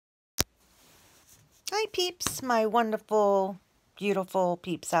Hi peeps, my wonderful, beautiful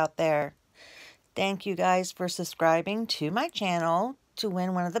peeps out there. Thank you guys for subscribing to my channel to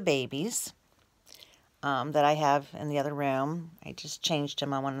win one of the babies that I have in the other room. I just changed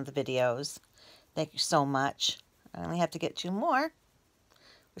him on one of the videos. Thank you so much. I only have to get 2 more.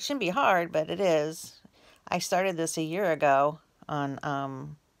 It shouldn't be hard, but it is. I started this a year ago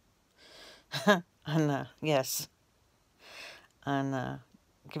on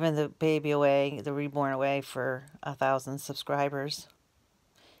giving the baby away, the reborn away for 1,000 subscribers.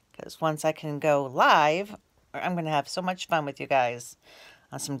 Because once I can go live, I'm going to have so much fun with you guys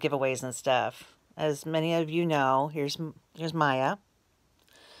on some giveaways and stuff. As many of you know, here's Maya.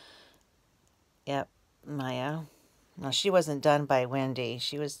 Yep, Maya. No, she wasn't done by Wendy.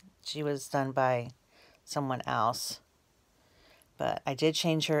 She was done by someone else. But I did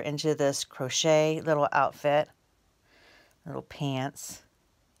change her into this crochet little outfit, little pants,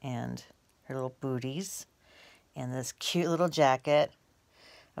 and her little booties, and this cute little jacket.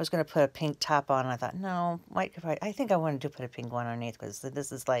 I was going to put a pink top on. I thought, no, I think I wanted to put a pink one underneath because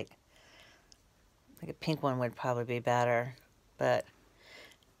this is like a pink one would probably be better. But,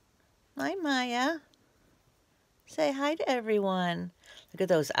 hi Maya. Say hi to everyone. Look at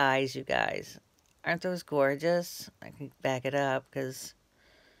those eyes, you guys. Aren't those gorgeous? I can back it up because,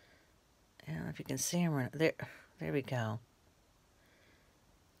 I don't know if you can see them. There we go.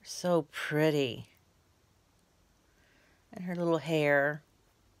 So pretty. And her little hair.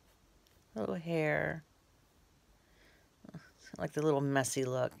 Little hair. Like the little messy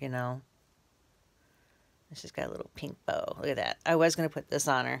look, you know. She's got a little pink bow. Look at that. I was going to put this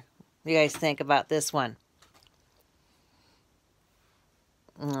on her. What do you guys think about this one?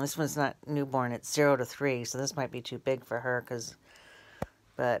 This one's not newborn. It's 0 to 3, so this might be too big for her.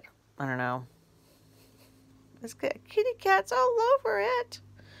 But, I don't know. It's got kitty cats all over it.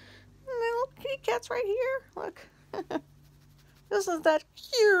 And little kitty cats right here. Look. Isn't that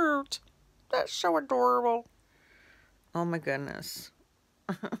cute? That's so adorable. Oh my goodness.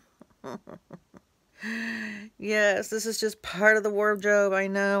 Yes, this is just part of the wardrobe. I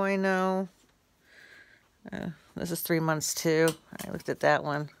know. This is 3 months too. I looked at that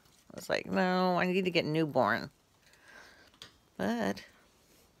one. I was like, no, I need to get newborn. But,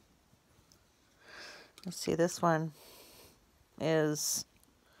 let's see, this one is,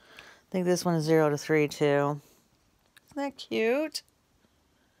 I think this one is 0 to 3 too. Isn't that cute?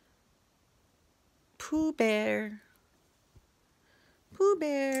 Pooh Bear. Pooh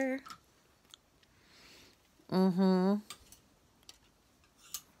Bear.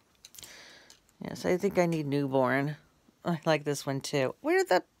 Yes, I think I need newborn. I like this one too. Where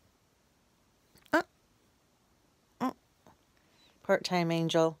the... Part-time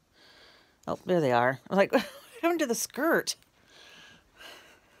angel. Oh, there they are. I'm like, what happened to the skirt?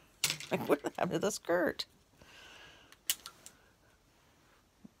 Like, what happened to the skirt?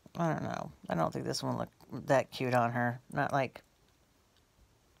 I don't know. I don't think this one looked that cute on her. Not like...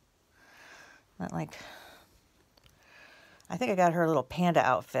 I think I got her a little panda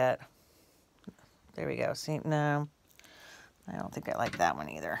outfit. There we go. See, no. I don't think I like that one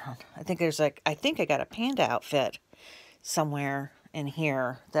either. I think I got a panda outfit somewhere in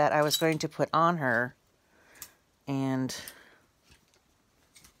here that I was going to put on her. And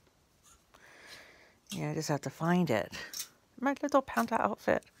yeah, I just have to find it. My little panda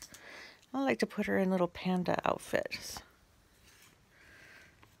outfit. I like to put her in little panda outfits.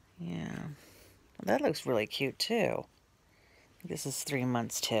 Yeah. That looks really cute too. This is 3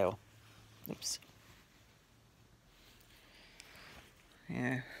 months too. Oops.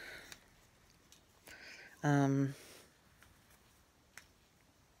 Yeah. I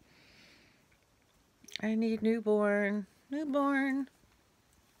need newborn. Newborn.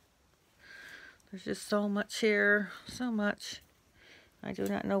 There's just so much here. So much. I do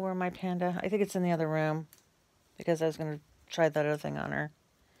not know where my panda... I think it's in the other room. Because I was going to try that other thing on her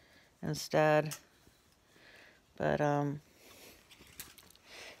instead. But, along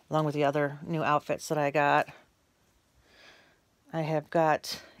with the other new outfits that I got, I have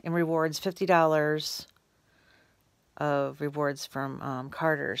got in rewards $50 of rewards from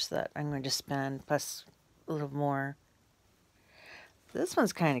Carter's that I'm going to spend, plus a little more. This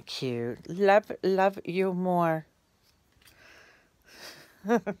one's kind of cute. Love you more.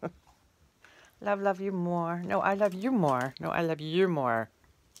 Love you more. No, I love you more. No, I love you more.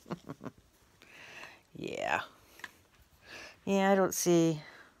 Yeah. Yeah, I don't see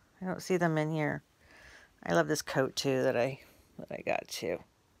them in here. I love this coat too that I got too.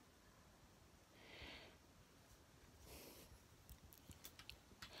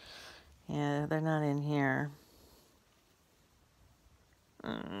 Yeah, they're not in here.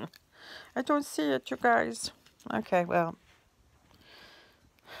 I don't see it, you guys. Okay, well.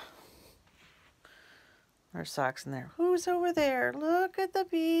 Her socks in there. Who's over there? Look at the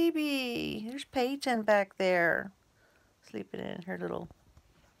baby. There's Peyton back there. Sleeping in her little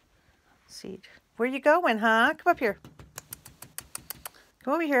seat. Where you going, huh? Come up here.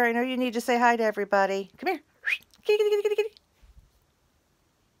 Come over here. I know you need to say hi to everybody. Come here. Kitty, kitty, kitty, kitty, kitty.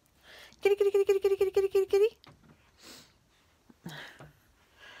 Kitty, kitty, kitty, kitty, kitty, kitty, kitty, kitty, kitty.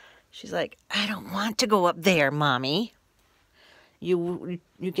 She's like, I don't want to go up there, Mommy. You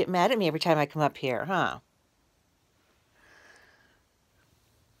get mad at me every time I come up here, huh?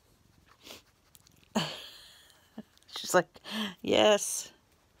 She's like, yes,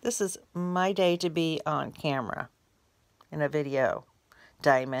 this is my day to be on camera in a video.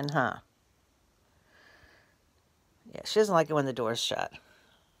 Diamond, huh? Yeah, she doesn't like it when the door's shut.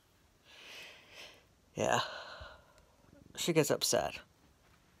 Yeah. She gets upset.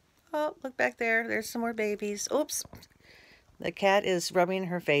 Oh, look back there. There's some more babies. Oops. The cat is rubbing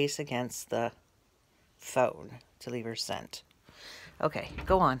her face against the phone to leave her scent. Okay,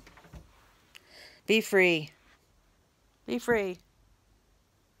 go on. Be free. Be free.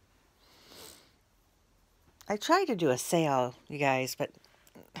 I tried to do a sale, you guys, but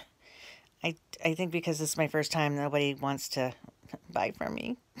I think because this is my first time, nobody wants to buy from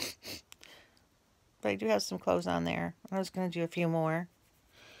me. But I do have some clothes on there. I was going to do a few more.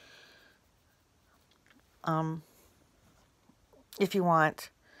 If you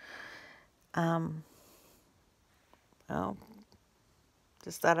want. Well,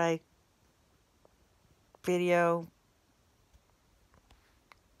 just thought I do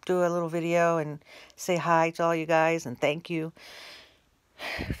a little video and say hi to all you guys and thank you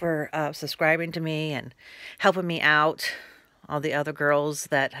for subscribing to me and helping me out. All the other girls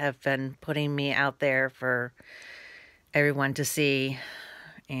that have been putting me out there for everyone to see.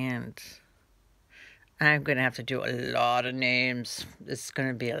 And I'm going to have to do a lot of names. It's going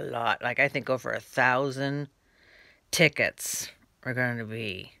to be a lot. Like, I think over 1,000 tickets are going to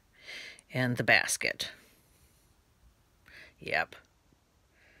be in the basket. Yep.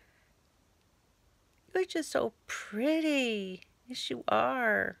 You're just so pretty. Yes, you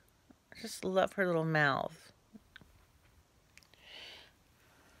are. I just love her little mouth.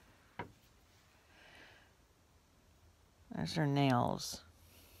 There's her nails.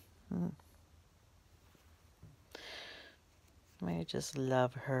 I just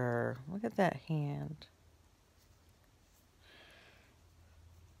love her. Look at that hand.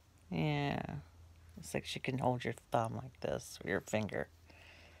 Yeah. It's like she can hold your thumb like this with your finger.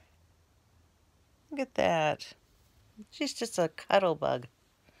 Look at that. She's just a cuddle bug.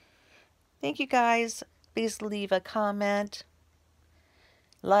 Thank you guys. Please leave a comment,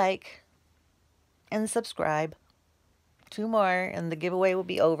 like, and subscribe. 2 more and the giveaway will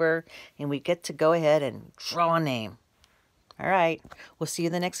be over and we get to go ahead and draw a name. All right. We'll see you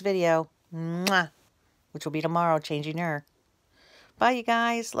in the next video. Mwah. Which will be tomorrow, changing her. Bye, you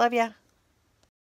guys. Love ya.